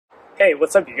Hey,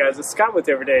 what's up you guys? It's Scott with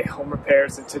Everyday Home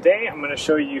Repairs, and today I'm going to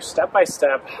show you step by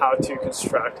step how to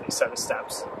construct a set of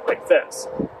steps like this.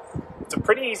 It's a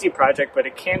pretty easy project, but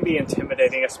it can be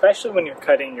intimidating, especially when you're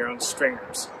cutting your own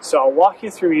stringers. So I'll walk you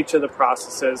through each of the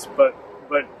processes, but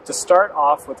to start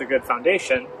off with a good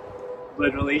foundation,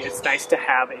 literally it's nice to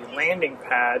have a landing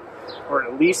pad, or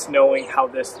at least knowing how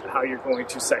you're going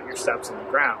to set your steps in the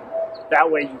ground. That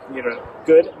way you can get a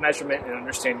good measurement and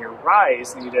understand your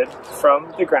rise needed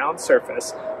from the ground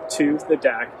surface to the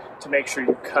deck to make sure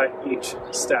you cut each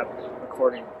step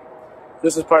accordingly.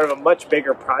 This is part of a much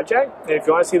bigger project, and if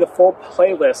you want to see the full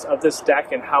playlist of this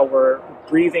deck and how we're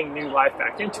breathing new life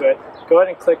back into it, go ahead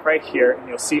and click right here and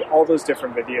you'll see all those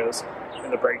different videos in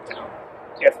the breakdown.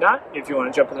 If not, if you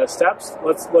want to jump into the steps,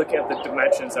 let's look at the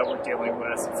dimensions that we're dealing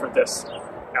with for this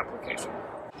application.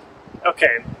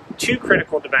 Okay, two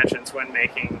critical dimensions when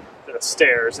making the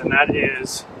stairs, and that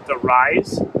is the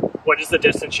rise. What is the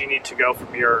distance you need to go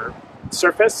from your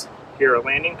surface, your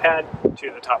landing pad,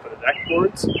 to the top of the deck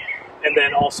boards, and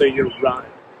then also your run.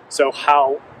 So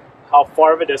how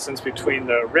far of a distance between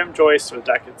the rim joist or the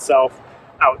deck itself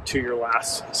out to your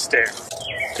last stair.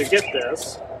 To get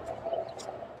this,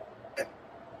 you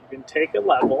can take a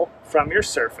level from your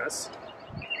surface.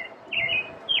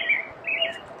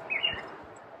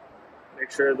 Make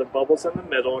sure the bubble's in the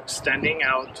middle, extending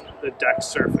out the deck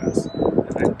surface, and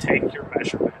then take your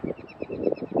measurement.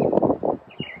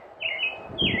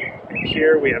 And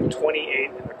here we have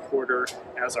 28¼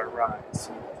 as our rise.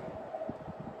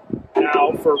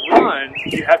 Now for run,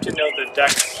 you have to know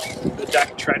the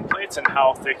deck tread plates and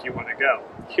how thick you want to go.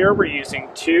 Here we're using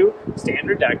two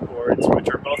standard deck boards, which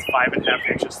are both 5½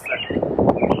 inches thick.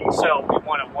 So we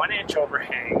want a 1-inch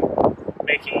overhang,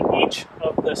 making each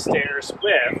of the stairs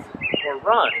width or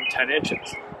run 10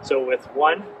 inches. So with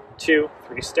 1, 2,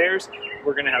 3 stairs,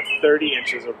 we're going to have 30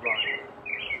 inches of run.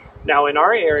 Now in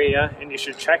our area, and you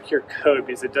should check your code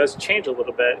because it does change a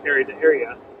little bit area to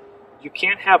area, you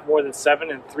can't have more than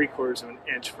 7¾ of an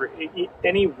inch for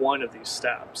any one of these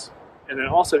steps. And then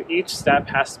also each step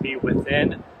has to be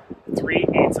within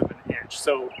 3/8 of an inch.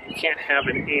 So you can't have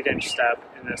an 8-inch step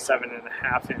and a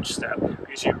 7½ inch step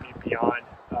because you'd be beyond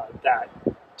that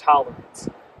tolerance.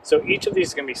 So each of these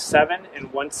is going to be 7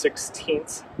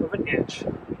 1/16 of an inch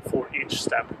for each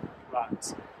step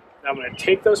rise. Now I'm going to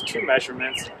take those two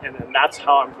measurements, and then that's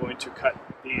how I'm going to cut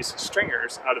these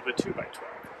stringers out of a 2x12.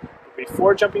 But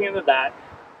before jumping into that,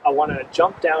 I want to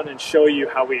jump down and show you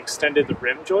how we extended the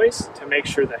rim joist to make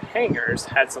sure the hangers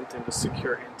had something to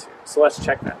secure into. So let's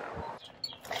check that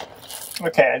out.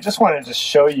 Okay, I just wanted to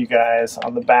show you guys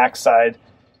on the back side.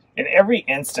 In every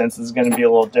instance is going to be a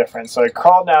little different. So I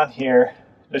crawled down here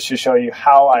just to show you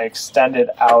how I extended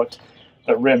out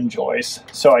the rim joist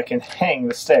so I can hang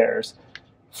the stairs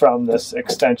from this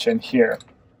extension here.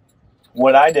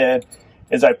 What I did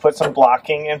is I put some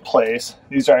blocking in place.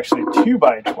 These are actually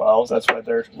 2x12s, that's why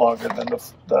they're longer than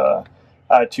the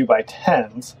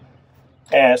 2x10s.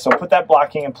 And so I put that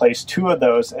blocking in place, 2 of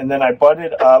those, and then I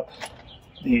butted up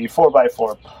the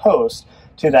 4x4 post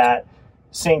to that,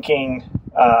 sinking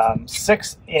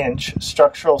 6-inch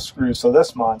structural screw, so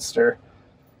this monster,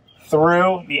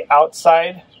 through the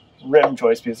outside rim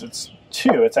joist, because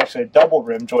it's actually a double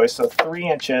rim joist, so 3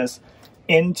 inches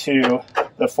into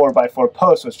the 4x4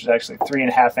 post, which is actually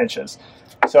 3½ inches.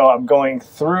 So I'm going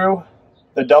through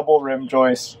the double rim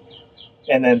joist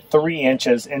and then 3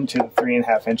 inches into the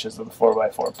 3½ inches of the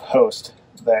 4x4 post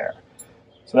there.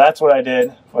 So that's what I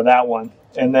did for that one.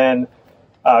 And then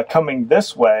coming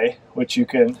this way, which you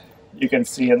can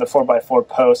see in the 4x4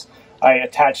 post, I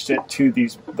attached it to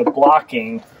the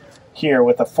blocking here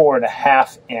with a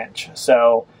 4½ inch.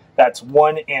 So that's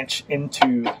 1 inch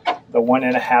into the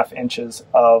 1½ inches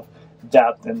of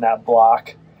depth in that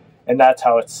block, and that's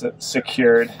how it's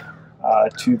secured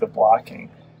to the blocking.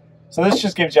 So this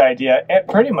just gives you an idea.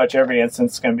 Pretty much every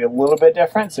instance is going to be a little bit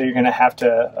different, so you're going to have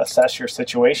to assess your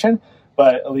situation,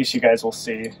 but at least you guys will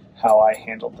see how I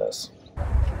handled this.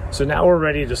 So now we're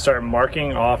ready to start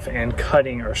marking off and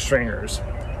cutting our stringers.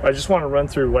 I just want to run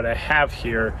through what I have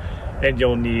here, and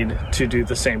you'll need to do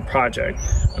the same project.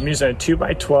 I'm using a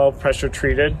 2x12 pressure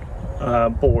treated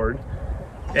board,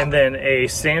 and then a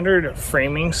standard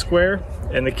framing square.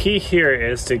 And the key here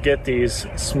is to get these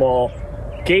small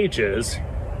gauges,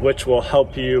 which will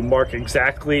help you mark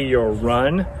exactly your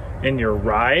run and your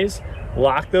rise.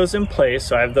 Lock those in place.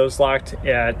 So I have those locked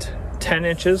at 10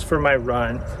 inches for my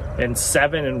run and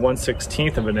 7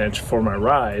 1/16 of an inch for my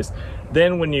rise.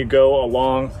 Then when you go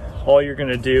along, all you're going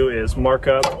to do is mark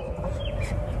up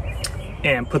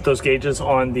and put those gauges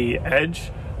on the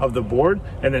edge of the board,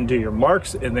 and then do your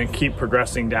marks, and then keep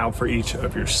progressing down for each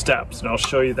of your steps. And I'll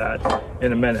show you that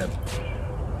in a minute.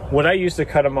 What I use to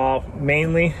cut them off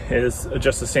mainly is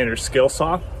just a standard skill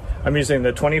saw. I'm using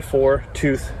the 24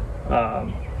 tooth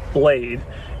blade,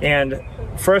 and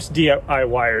for us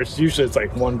DIYers, usually it's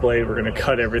like one blade, we're gonna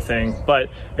cut everything, but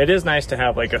it is nice to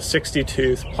have like a 60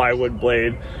 tooth plywood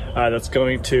blade that's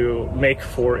going to make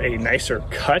for a nicer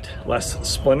cut, less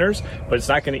splinters, but it's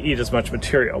not gonna eat as much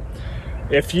material.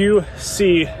 If you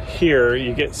see here,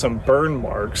 you get some burn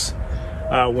marks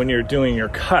when you're doing your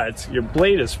cuts, your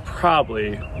blade is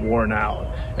probably worn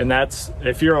out. And that's,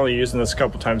 if you're only using this a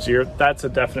couple times a year, that's a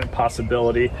definite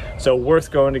possibility. So worth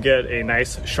going to get a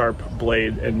nice sharp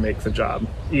blade and make the job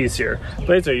easier.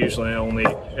 Blades are usually only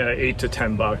 $8 to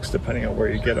 $10 depending on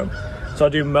where you get them. So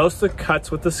I'll do most of the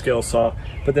cuts with the skill saw,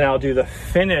 but then I'll do the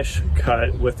finish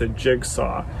cut with the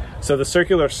jigsaw. So the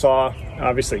circular saw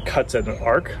obviously cuts at an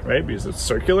arc, right? Because it's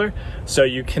circular. So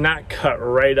you cannot cut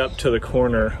right up to the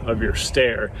corner of your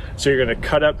stair. So you're gonna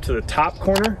cut up to the top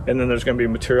corner, and then there's gonna be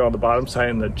material on the bottom side,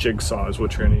 and the jigsaw is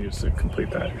what you're gonna use to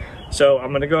complete that. So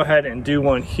I'm gonna go ahead and do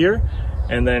one here,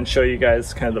 and then show you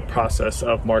guys kind of the process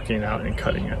of marking out and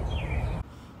cutting it.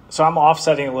 So I'm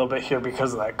offsetting a little bit here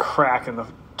because of that crack in the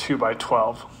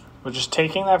 2x12. We're just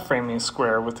taking that framing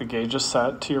square with the gauges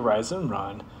set to your rise and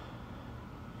run.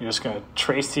 You're just going to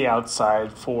trace the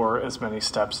outside for as many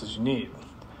steps as you need.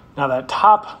 Now that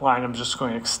top line I'm just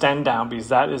going to extend down because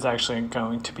that is actually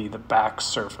going to be the back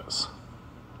surface.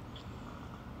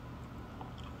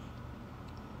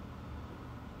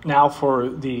 Now for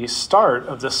the start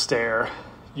of the stair,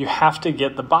 you have to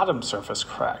get the bottom surface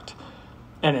correct.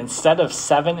 And instead of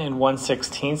 7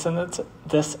 1/16 in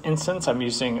this instance, I'm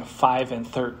using 5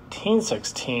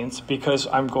 13/16 because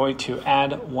I'm going to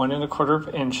add 1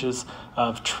 1/4 inches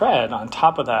of tread on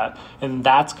top of that, and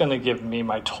that's going to give me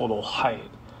my total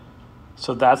height.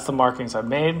 So that's the markings I've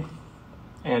made,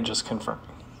 and just confirming.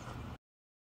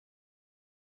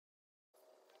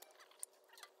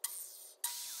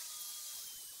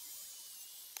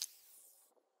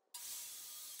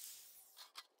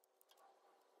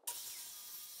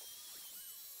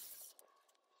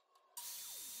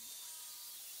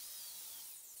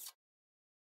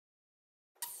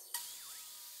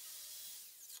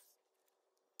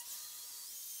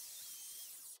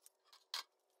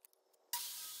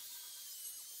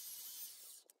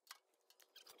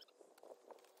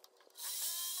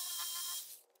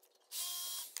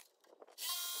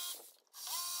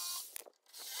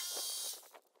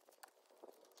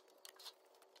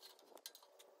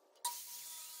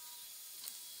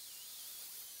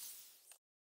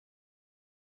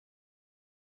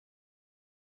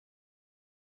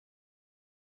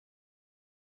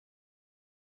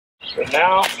 So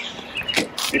now,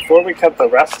 before we cut the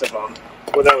rest of them,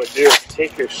 what I would do is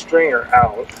take your stringer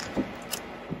out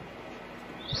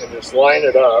and just line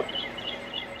it up,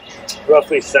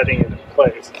 roughly setting it in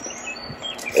place.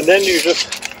 And then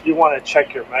you want to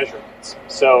check your measurements.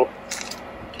 So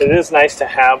it is nice to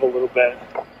have a little bit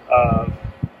of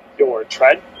your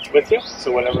tread with you,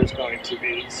 so whatever is going to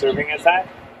be serving as that,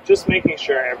 just making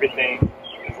sure everything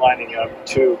is lining up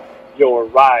to your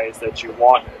rise that you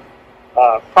wanted.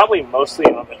 Probably mostly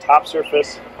on the top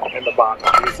surface and the bottom,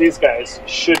 because these guys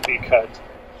should be cut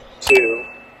to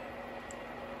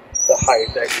the height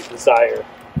that you desire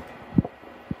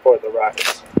for the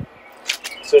rise.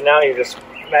 So now you just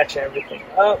match everything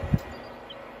up.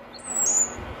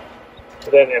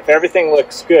 And then if everything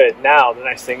looks good, now the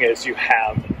nice thing is you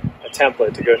have a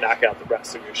template to go knock out the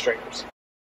rest of your stringers.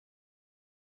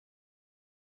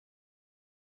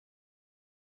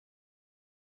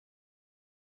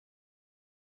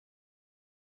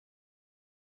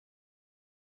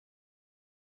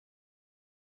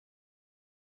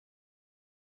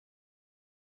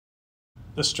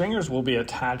 The stringers will be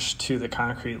attached to the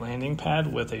concrete landing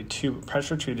pad with a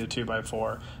pressure-treated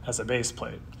 2x4 as a base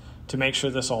plate. To make sure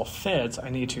this all fits, I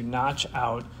need to notch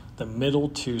out the middle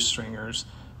 2 stringers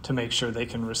to make sure they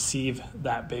can receive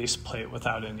that base plate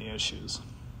without any issues.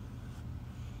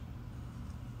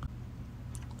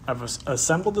 I've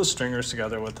assembled the stringers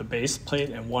together with the base plate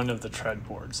and one of the tread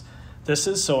boards. This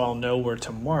is so I'll know where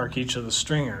to mark each of the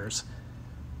stringers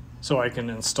so I can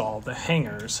install the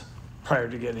hangers prior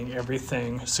to getting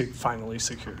everything finally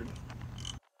secured.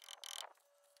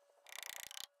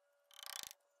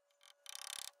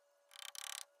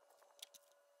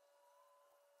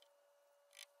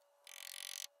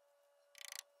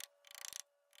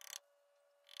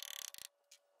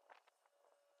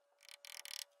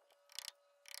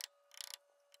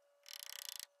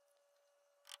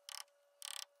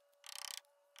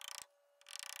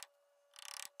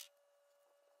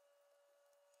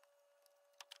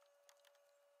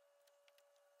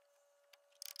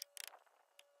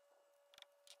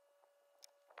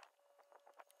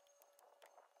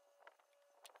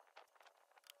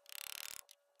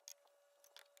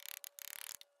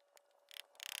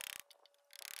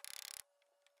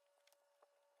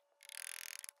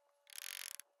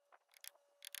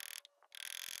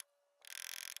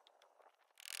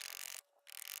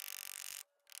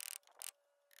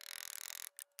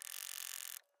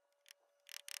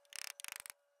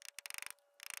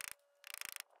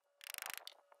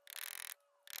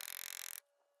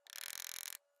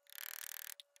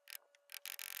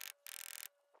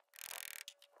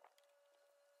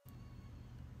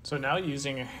 So now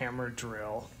using a hammer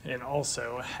drill and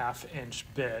also a 1/2 inch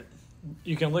bit,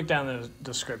 you can look down in the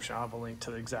description. I'll have a link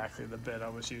to exactly the bit I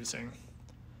was using.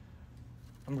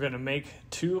 I'm going to make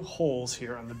 2 holes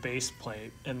here on the base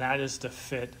plate, and that is to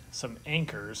fit some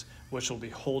anchors which will be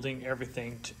holding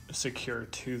everything secure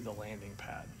to the landing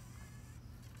pad.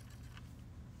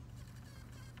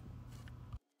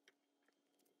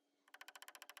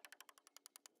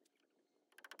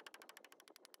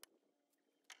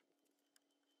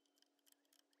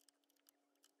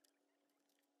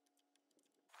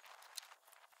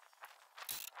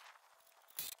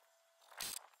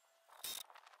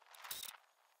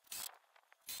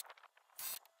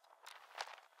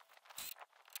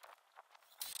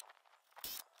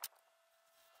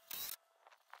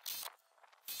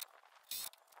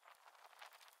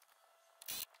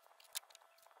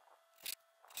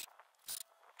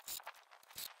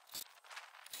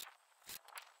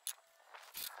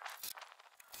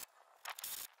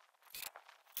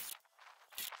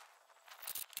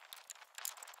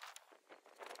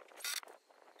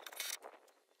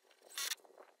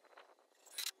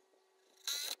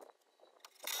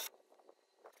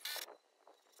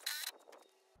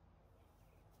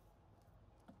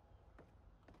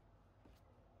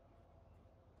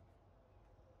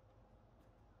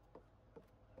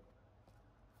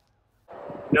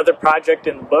 Another project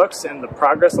in the books, and the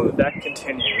progress on the deck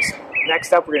continues.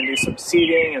 Next up, we're going to do some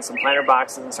seating and some planter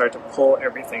boxes and start to pull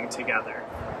everything together.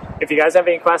 If you guys have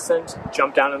any questions,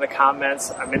 jump down in the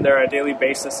comments. I'm in there on a daily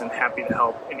basis and happy to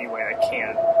help any way I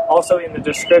can. Also in the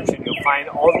description, you'll find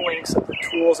all the links of the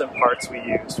tools and parts we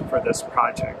used for this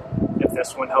project. If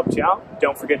this one helped you out,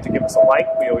 don't forget to give us a like.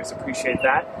 We always appreciate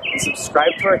that. And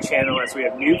subscribe to our channel as we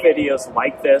have new videos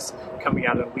like this coming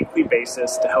out on a weekly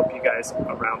basis to help you guys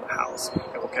around the house.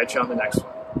 And we'll catch you on the next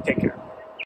one. Take care.